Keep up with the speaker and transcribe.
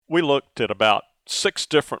we looked at about 6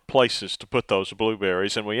 different places to put those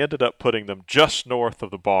blueberries, and we ended up putting them just north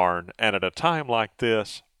of the barn. And at a time like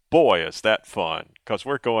this, boy, is that fun, because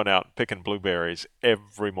we're going out and picking blueberries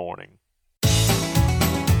every morning.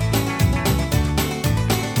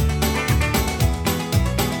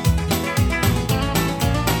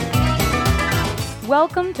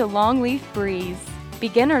 Welcome to Longleaf Breeze.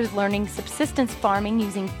 Beginners learning subsistence farming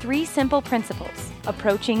using 3 simple principles,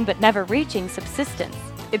 approaching but never reaching subsistence.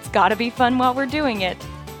 It's gotta be fun while we're doing it.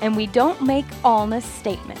 And we don't make allness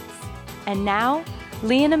statements. And now,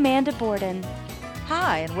 Lee and Amanda Borden.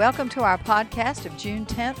 Hi, and welcome to our podcast of June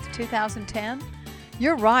 10th, 2010.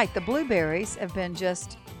 You're right, the blueberries have been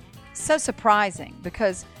just so surprising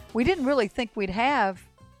because we didn't really think we'd have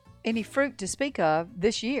any fruit to speak of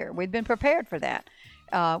this year. We'd been prepared for that.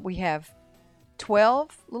 We have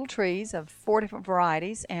 12 little trees of 4 different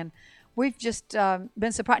varieties, and we've just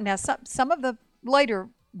been surprised. Now, some of the later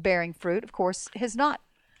bearing fruit, of course, has not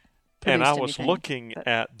produced And I was anything, looking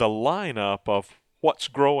at the lineup of what's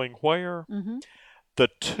growing where. Mm-hmm. The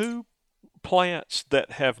 2 plants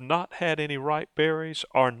that have not had any ripe berries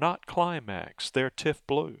are not climax. They're Tiff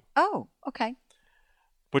Blue. Oh, okay.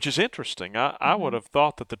 Which is interesting. I would have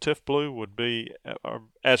thought that the Tiff Blue would be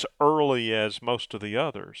as early as most of the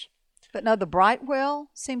others. But no, the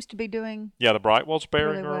Brightwell seems to be doing Yeah, the Brightwell's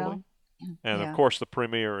bearing really early. well. And, Yeah. of course, the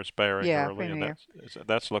Premier is bearing Yeah, early, Premier. and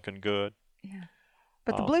that's looking good. Yeah.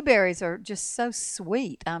 But the blueberries are just so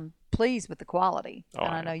sweet. I'm pleased with the quality, Oh,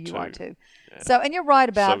 and I I know am you are too. too. Yeah. So, and you're right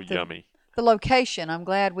about So yummy. the location. I'm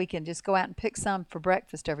glad we can just go out and pick some for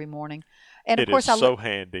breakfast every morning. And of It course, is so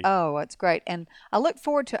handy. Oh, it's great. And I look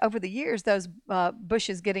forward to, over the years, those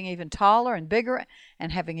bushes getting even taller and bigger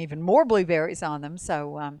and having even more blueberries on them.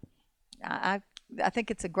 So I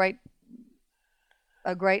think it's a great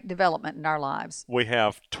development in our lives. We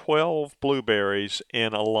have 12 blueberries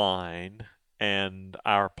in a line, and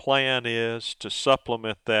our plan is to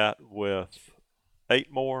supplement that with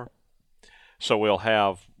 8 more. So we'll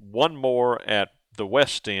have 1 more at the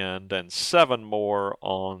west end and 7 more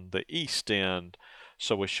on the east end.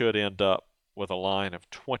 So we should end up with a line of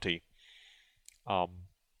 20. And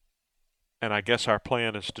I guess our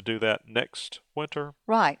plan is to do that next winter.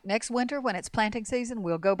 Right. Next winter, when it's planting season,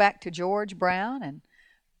 we'll go back to George Brown and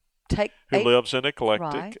take Who lives in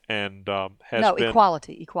Eclectic Right. and has been...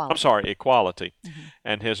 Equality. I'm sorry, Equality. Mm-hmm.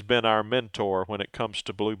 And has been our mentor when it comes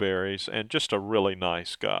to blueberries, and just a really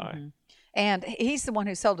nice guy. Mm-hmm. And he's the one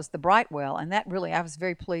who sold us the Brightwell, and that really, I was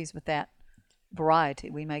very pleased with that variety.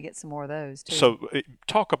 We may get some more of those, too. So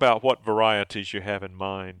talk about what varieties you have in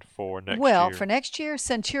mind for next year. Well, for next year,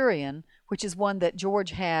 Centurion, which is one that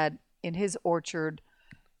George had in his orchard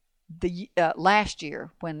the last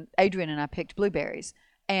year when Adrian and I picked blueberries.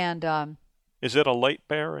 And is it a late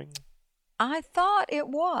bearing? I thought it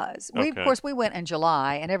was. Okay. Of course, we went in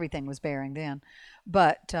July, and everything was bearing then.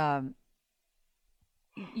 But...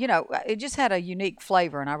 it just had a unique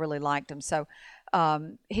flavor, and I really liked him. So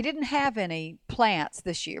he didn't have any plants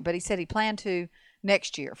this year, but he said he planned to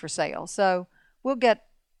next year for sale. So we'll get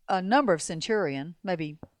a number of Centurion,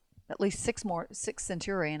 maybe at least 6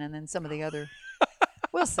 Centurion, and then some of the other.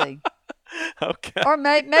 We'll see. Okay. Or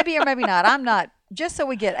maybe or maybe not. I'm not. Just so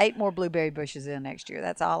we get 8 more blueberry bushes in next year.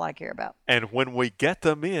 That's all I care about. And when we get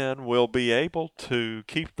them in, we'll be able to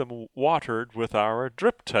keep them watered with our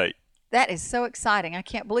drip tape. That is so exciting. I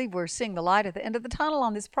can't believe we're seeing the light at the end of the tunnel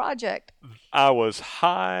on this project. I was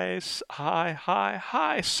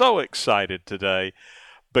so excited today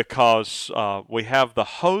because we have the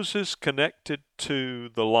hoses connected to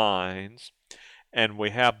the lines, and we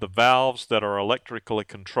have the valves that are electrically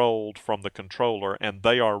controlled from the controller, and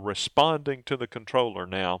they are responding to the controller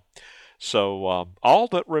now. So all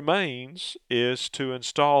that remains is to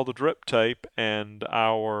install the drip tape, and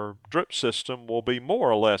our drip system will be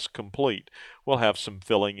more or less complete. We'll have some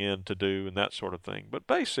filling in to do and that sort of thing. But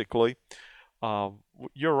basically,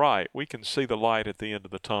 you're right. We can see the light at the end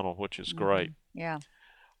of the tunnel, which is great. Yeah.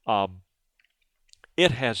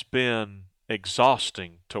 It has been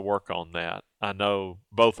exhausting to work on that. I know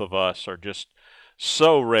both of us are just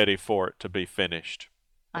so ready for it to be finished.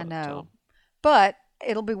 I know. But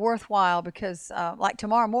it'll be worthwhile because, like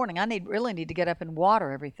tomorrow morning, I really need to get up and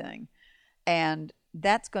water everything, and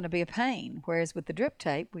that's going to be a pain. Whereas with the drip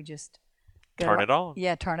tape, we just turn it on.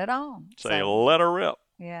 Yeah, turn it on. Say, let her rip.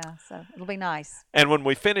 Yeah, so it'll be nice. And when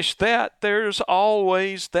we finish that, there's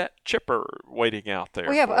always that chipper waiting out there.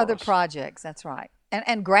 We have for other us. projects. That's right,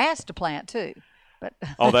 and grass to plant too. But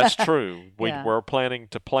oh, that's true. Yeah. We're planning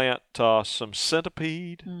to plant some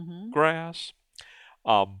centipede grass.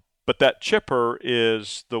 But that chipper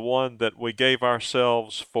is the one that we gave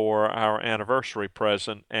ourselves for our anniversary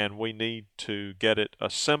present, and we need to get it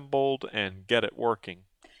assembled and get it working.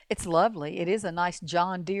 It's lovely. It is a nice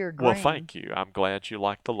John Deere green. Well, thank you. I'm glad you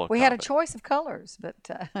like the look of it. We had a choice of colors, but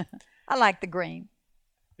I like the green.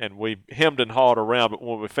 And we hemmed and hawed around, but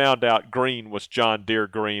when we found out green was John Deere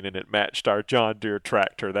green and it matched our John Deere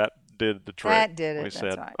tractor, that did the trick. That did it. We That's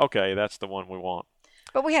said, right. okay, that's the one we want.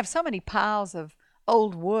 But we have so many piles of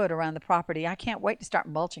old wood around the property. I can't wait to start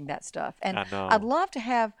mulching that stuff. And I know. I'd love to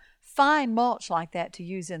have fine mulch like that to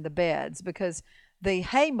use in the beds, because the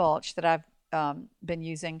hay mulch that I've been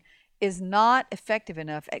using is not effective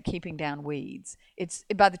enough at keeping down weeds. It's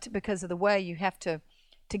because of the way you have to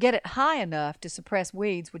get it high enough to suppress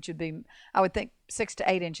weeds, which would be, I would think, 6 to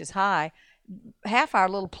 8 inches high. Half our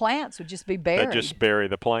little plants would just be buried. They just bury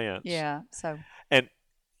the plants. Yeah. So.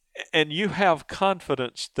 And you have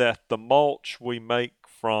confidence that the mulch we make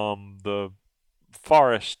from the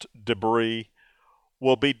forest debris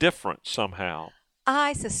will be different somehow.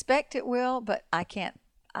 I suspect it will, but I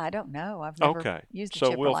don't know. I've never used a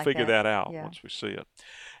chipper so we'll like figure that out once we see it.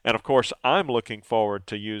 And of course, I'm looking forward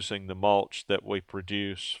to using the mulch that we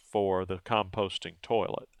produce for the composting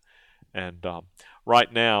toilet. And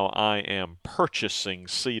right now, I am purchasing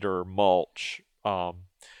cedar mulch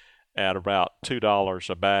at about $2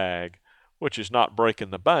 a bag, which is not breaking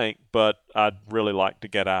the bank, but I'd really like to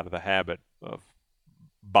get out of the habit of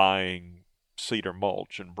buying cedar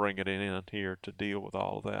mulch and bringing it in here to deal with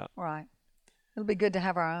all of that. Right. It'll be good to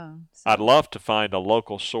have our own. So. I'd love to find a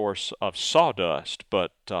local source of sawdust,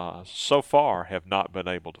 but so far have not been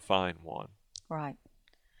able to find one. Right.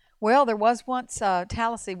 Well, there was once,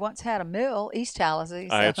 Tallahassee once had a mill, East Tallahassee.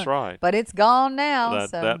 So, that's right. But it's gone now.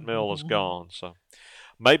 That mill is gone, so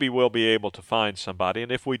maybe we'll be able to find somebody.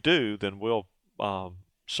 And if we do, then we'll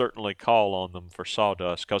certainly call on them for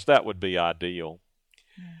sawdust, because that would be ideal.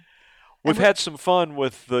 Yeah. We've had some fun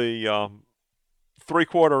with the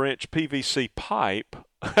 3/4-inch PVC pipe.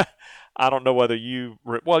 I don't know whether you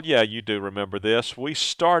do remember this. We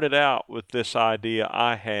started out with this idea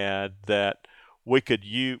I had that we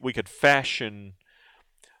could fashion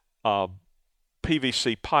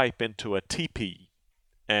PVC pipe into a teepee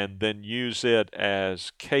and then use it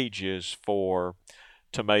as cages for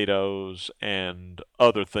tomatoes and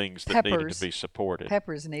other things that needed to be supported.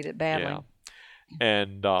 Peppers need it badly. Yeah.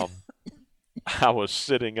 And I was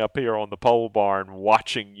sitting up here on the pole barn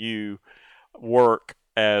watching you work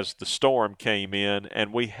as the storm came in,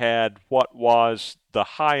 and we had what was the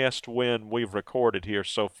highest wind we've recorded here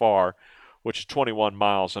so far, which is 21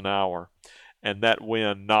 miles an hour. And that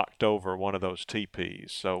wind knocked over one of those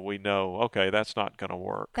teepees. So we know, okay, that's not going to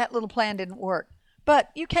work. That little plan didn't work. But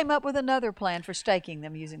you came up with another plan for staking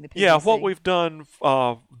them using the PVC. Yeah, what we've done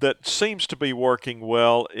that seems to be working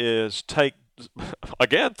well is take,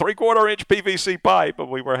 again, 3/4-inch PVC pipe, and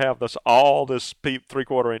we have this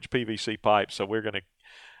 3/4-inch PVC pipe. So we're going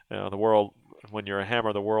to, the world, when you're a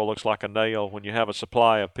hammer, the world looks like a nail. When you have a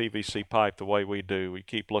supply of PVC pipe the way we do, we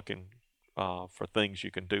keep looking for things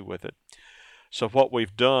you can do with it. So what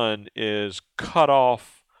we've done is cut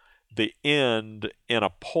off the end in a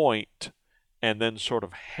point and then sort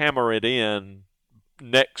of hammer it in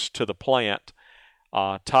next to the plant,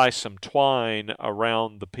 tie some twine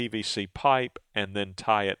around the PVC pipe, and then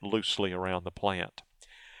tie it loosely around the plant.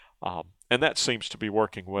 And that seems to be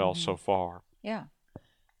working well so far. Yeah.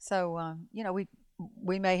 So,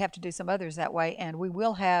 we may have to do some others that way, and we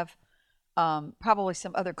will have probably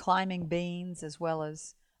some other climbing beans, as well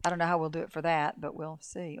as, I don't know how we'll do it for that, but we'll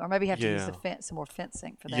see. Or maybe have to use some more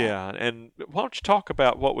fencing for that. Yeah, and why don't you talk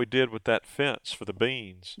about what we did with that fence for the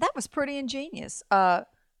beans? That was pretty ingenious.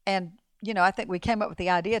 And, I think we came up with the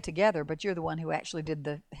idea together, but you're the one who actually did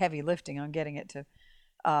the heavy lifting on getting it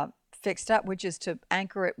to fixed up, which is to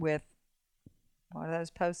anchor it with, what are those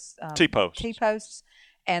posts? T-posts. T-posts.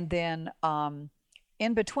 And then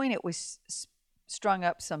in between it, we strung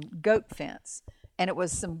up some goat fence. And it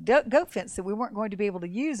was some goat fence that we weren't going to be able to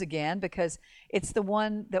use again, because it's the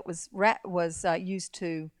one that was used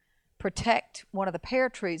to protect one of the pear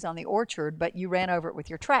trees on the orchard, but you ran over it with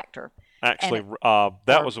your tractor. Actually,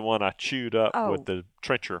 that was the one I chewed up with the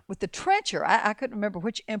trencher. With the trencher. I couldn't remember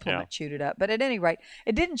which implement chewed it up. But at any rate,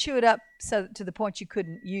 it didn't chew it up so to the point you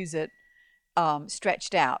couldn't use it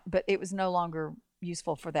stretched out. But it was no longer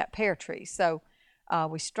useful for that pear tree. So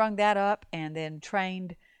we strung that up and then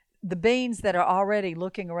trained the beans that are already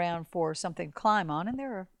looking around for something to climb on, and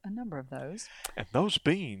there are a number of those. And those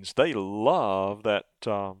beans, they love that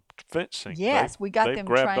fencing. Yes, we got them trained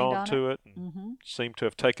on it. They've grabbed onto it and seem to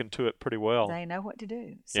have taken to it pretty well. They know what to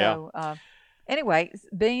do. So Anyway,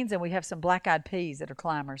 beans, and we have some black-eyed peas that are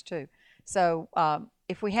climbers too. So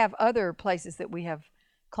if we have other places that we have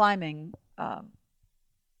climbing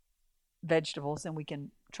vegetables, then we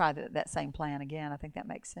can try that same plan again. I think that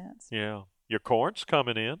makes sense. Yeah. Your corn's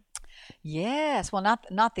coming in. Yes. Well,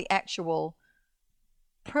 not the actual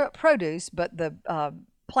produce, but the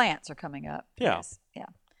plants are coming up. Yeah. Yes. Yeah.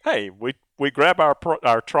 Hey, we grab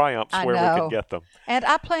our triumphs where we can get them. And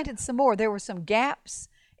I planted some more. There were some gaps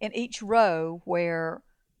in each row where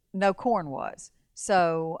no corn was.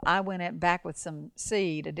 So I went back with some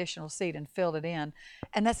additional seed, and filled it in.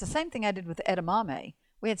 And that's the same thing I did with the edamame.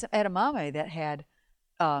 We had some edamame that had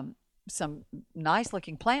some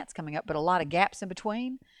nice-looking plants coming up, but a lot of gaps in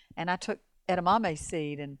between. And I took edamame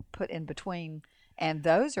seed and put in between, and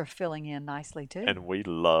those are filling in nicely too. And we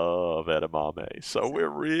love edamame, so we're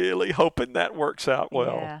really hoping that works out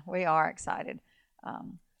well. Yeah, we are excited.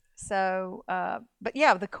 But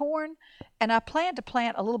yeah, the corn, and I plan to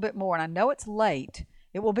plant a little bit more, and I know it's late.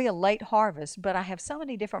 It will be a late harvest, but I have so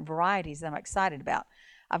many different varieties that I'm excited about.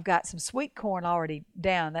 I've got some sweet corn already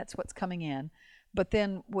down. That's what's coming in. But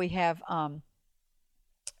then we have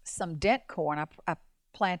some dent corn. I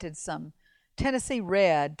planted some Tennessee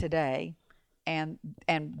Red today and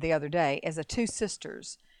the other day as a two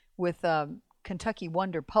sisters with Kentucky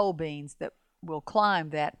Wonder pole beans that will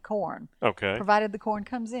climb that corn. Okay. Provided the corn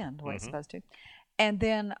comes in the way it's supposed to. And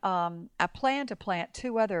then I plan to plant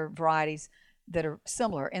two other varieties that are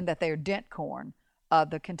similar in that they are dent corn.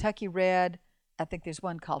 The Kentucky Red, I think there's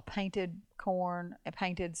one called painted corn,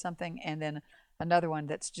 painted something, and then another one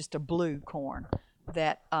that's just a blue corn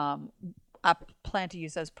that I plan to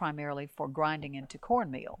use those primarily for grinding into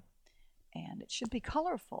cornmeal. And it should be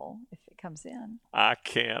colorful if it comes in. I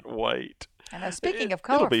can't wait. I know. Speaking of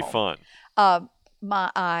colorful, it'll be fun.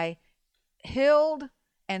 I hilled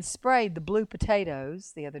and sprayed the blue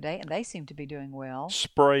potatoes the other day, and they seem to be doing well.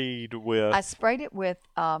 Sprayed with? I sprayed it with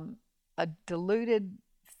a diluted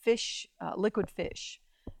fish, liquid fish.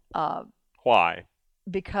 Why?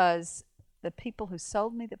 Because the people who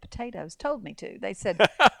sold me the potatoes told me to. They said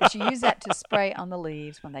that you use that to spray on the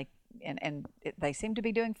leaves when they seem to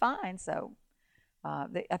be doing fine. So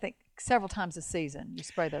I think several times a season you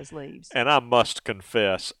spray those leaves. And I must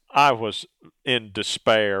confess, I was in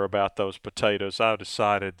despair about those potatoes. I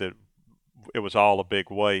decided that it was all a big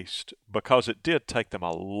waste because it did take them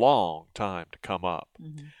a long time to come up.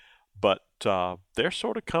 Mm-hmm. But they're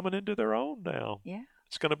sort of coming into their own now. Yeah.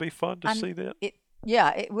 It's going to be fun to see that.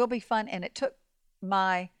 Yeah, it will be fun. And it took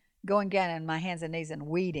my going down on my hands and knees and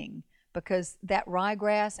weeding because that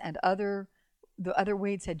ryegrass and the other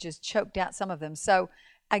weeds had just choked out some of them. So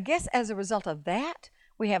I guess as a result of that,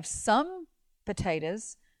 we have some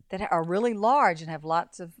potatoes that are really large and have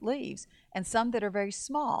lots of leaves, and some that are very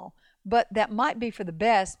small. But that might be for the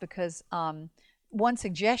best because one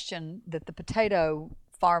suggestion that the potato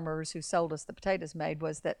farmers who sold us the potatoes made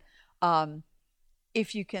was that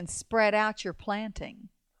if you can spread out your planting,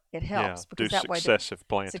 it helps. Yeah, do successive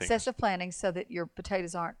planting. Successive planting so that your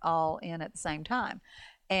potatoes aren't all in at the same time.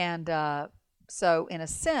 And so in a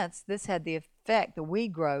sense, this had the effect, the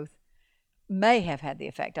weed growth may have had the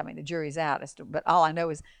effect. I mean, the jury's out, but all I know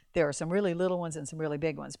is there are some really little ones and some really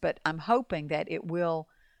big ones. But I'm hoping that it will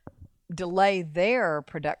delay their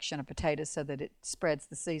production of potatoes so that it spreads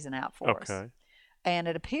the season out for us. And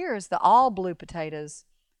it appears the all blue potatoes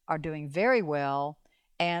are doing very well,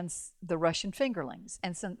 and the Russian fingerlings.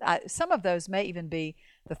 And some of those may even be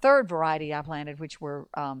the third variety I planted, which were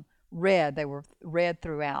red. They were red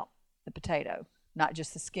throughout the potato, not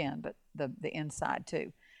just the skin, but the inside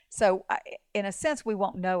too. So in a sense, we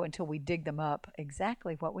won't know until we dig them up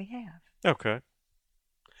exactly what we have. Okay.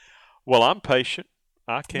 Well, I'm patient.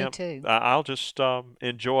 I can't. Me too. I'll just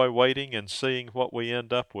enjoy waiting and seeing what we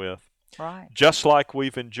end up with. Right. Just like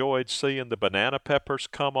we've enjoyed seeing the banana peppers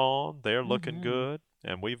come on. They're looking good.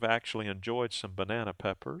 And we've actually enjoyed some banana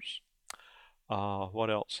peppers. What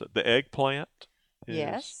else? The eggplant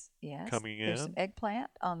is coming in. There's some eggplant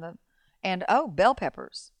on and bell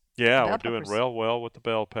peppers. Yeah, we're doing real well with the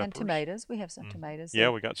bell peppers. And tomatoes. We have some tomatoes. Yeah,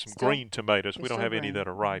 we got some green tomatoes. We don't have any that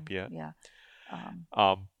are ripe yet. Yeah.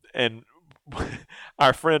 And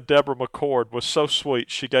our friend Deborah McCord was so sweet.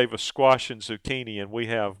 She gave us squash and zucchini, and we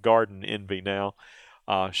have garden envy now.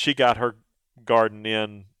 She got her garden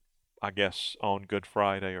in, I guess, on Good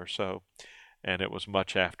Friday or so, and it was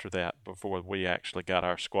much after that before we actually got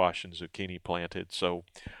our squash and zucchini planted. So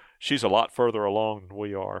she's a lot further along than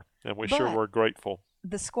we are, and we're grateful.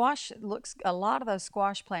 The squash a lot of those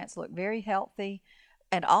squash plants look very healthy,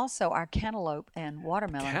 and also our cantaloupe and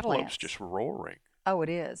watermelon Cantaloupe's just roaring. Oh, it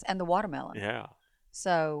is. And the watermelon. Yeah.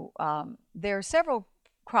 So there are several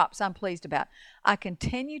crops I'm pleased about. I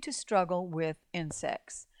continue to struggle with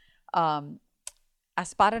insects. I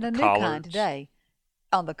spotted a new kind today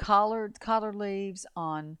on the collard leaves,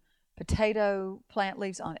 on potato plant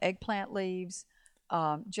leaves, on eggplant leaves.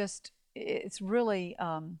 It's really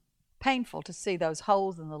painful to see those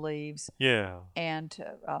holes in the leaves. Yeah. And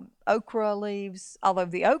okra leaves, although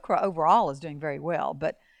the okra overall is doing very well,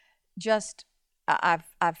 but just I've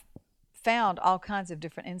found all kinds of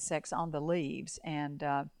different insects on the leaves, and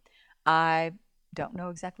I don't know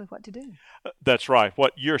exactly what to do. That's right.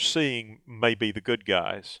 What you're seeing may be the good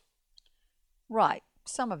guys. Right.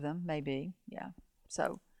 Some of them may be, yeah.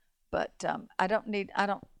 So, but I don't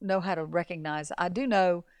know how to recognize. I do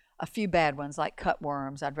know a few bad ones, like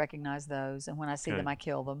cutworms. I'd recognize those, and when I see them, I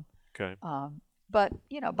kill them. Okay. But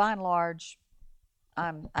by and large,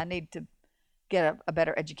 I need to get a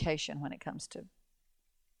better education when it comes to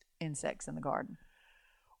insects in the garden.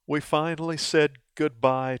 We finally said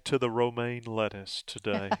goodbye to the romaine lettuce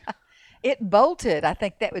today. It bolted. I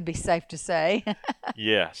think that would be safe to say.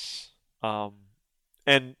 Yes.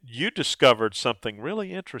 And you discovered something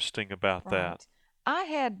really interesting about that. I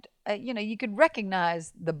had, you could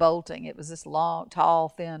recognize the bolting. It was this long, tall,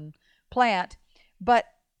 thin plant, but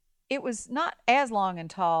it was not as long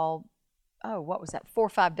and tall. Oh, what was that? 4 or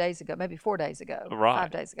 5 days ago, maybe 4 days ago. Right.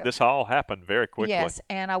 5 days ago. This all happened very quickly. Yes,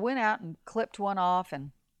 and I went out and clipped one off and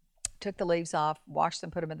took the leaves off, washed them,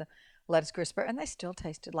 put them in the lettuce crisper, and they still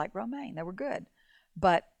tasted like romaine. They were good.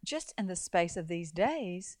 But just in the space of these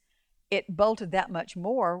days, it bolted that much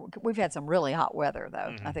more. We've had some really hot weather,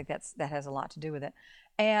 though. Mm-hmm. I think that has a lot to do with it.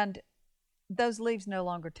 And those leaves no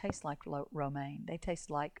longer taste like romaine. They taste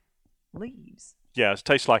like leaves. Yeah, it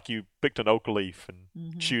tastes like you picked an oak leaf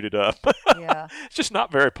and chewed it up. Yeah. It's just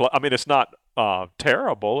not very it's not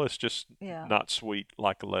terrible. It's just not sweet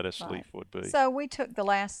like a lettuce leaf would be. So we took the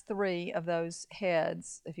last 3 of those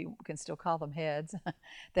heads, if you can still call them heads,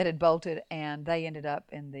 that had bolted, and they ended up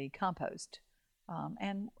in the compost.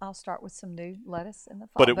 And I'll start with some new lettuce in the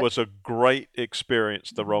fall. But it was a great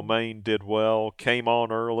experience. The romaine did well, came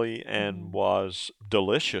on early, and was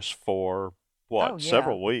delicious for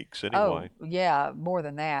several weeks anyway. Oh, yeah, more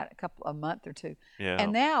than that, a month or 2. Yeah.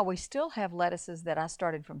 And now we still have lettuces that I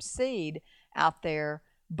started from seed out there,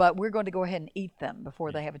 but we're going to go ahead and eat them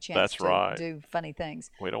before they have a chance to do funny things.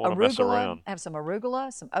 We don't want to mess around. I have some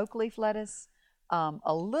arugula, some oak leaf lettuce,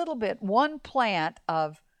 one plant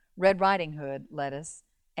of Red Riding Hood lettuce,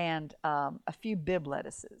 and a few Bibb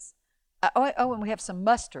lettuces. And we have some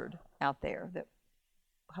mustard out there that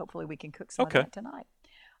hopefully we can cook some of that tonight.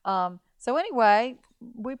 So anyway,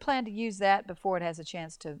 we plan to use that before it has a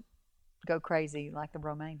chance to go crazy like the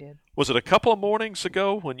romaine did. Was it a couple of mornings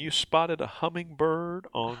ago when you spotted a hummingbird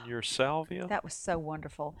on your salvia? That was so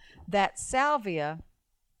wonderful. That salvia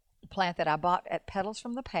plant that I bought at Petals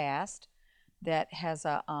from the Past, that has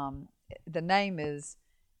the name is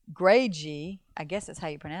Greggii, I guess that's how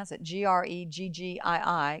you pronounce it, Greggii,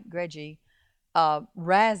 Greggii.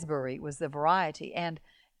 Raspberry was the variety, and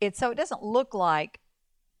it doesn't look like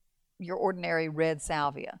your ordinary red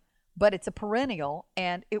salvia, but it's a perennial,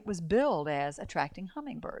 and it was billed as attracting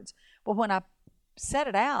hummingbirds. Well, when I set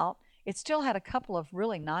it out, it still had a couple of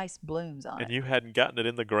really nice blooms on it. And you hadn't gotten it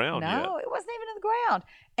in the ground yet. No, it wasn't even in the ground.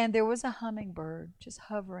 And there was a hummingbird just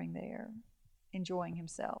hovering there, enjoying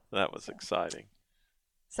himself. That was exciting.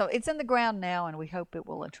 So it's in the ground now, and we hope it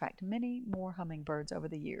will attract many more hummingbirds over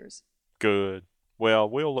the years. Good. Well,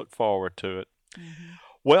 we'll look forward to it. Mm-hmm.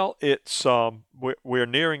 Well, it's we're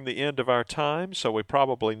nearing the end of our time, so we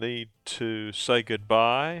probably need to say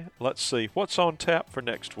goodbye. Let's see, what's on tap for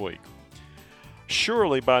next week?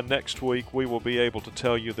 Surely by next week we will be able to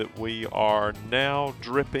tell you that we are now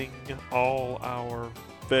dripping all our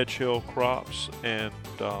Veg Hill crops and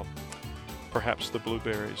perhaps the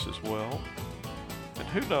blueberries as well. And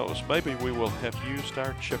who knows, maybe we will have used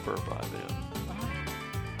our chipper by then.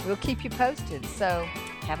 We'll keep you posted, so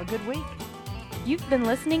have a good week. You've been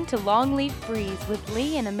listening to Longleaf Breeze with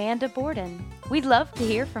Lee and Amanda Borden. We'd love to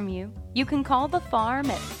hear from you. You can call the farm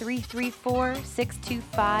at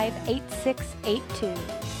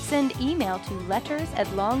 334-625-8682. Send email to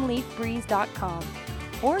letters@longleafbreeze.com.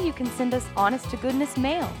 Or you can send us honest-to-goodness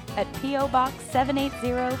mail at P.O. Box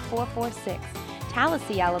 780446,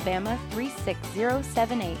 Tallahassee, Alabama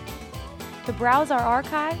 36078. To browse our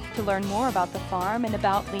archive, to learn more about the farm and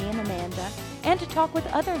about Lee and Amanda, and to talk with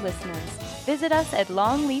other listeners, visit us at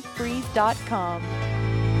longleafbreeze.com.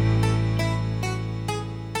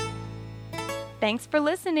 Thanks for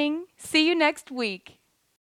listening. See you next week.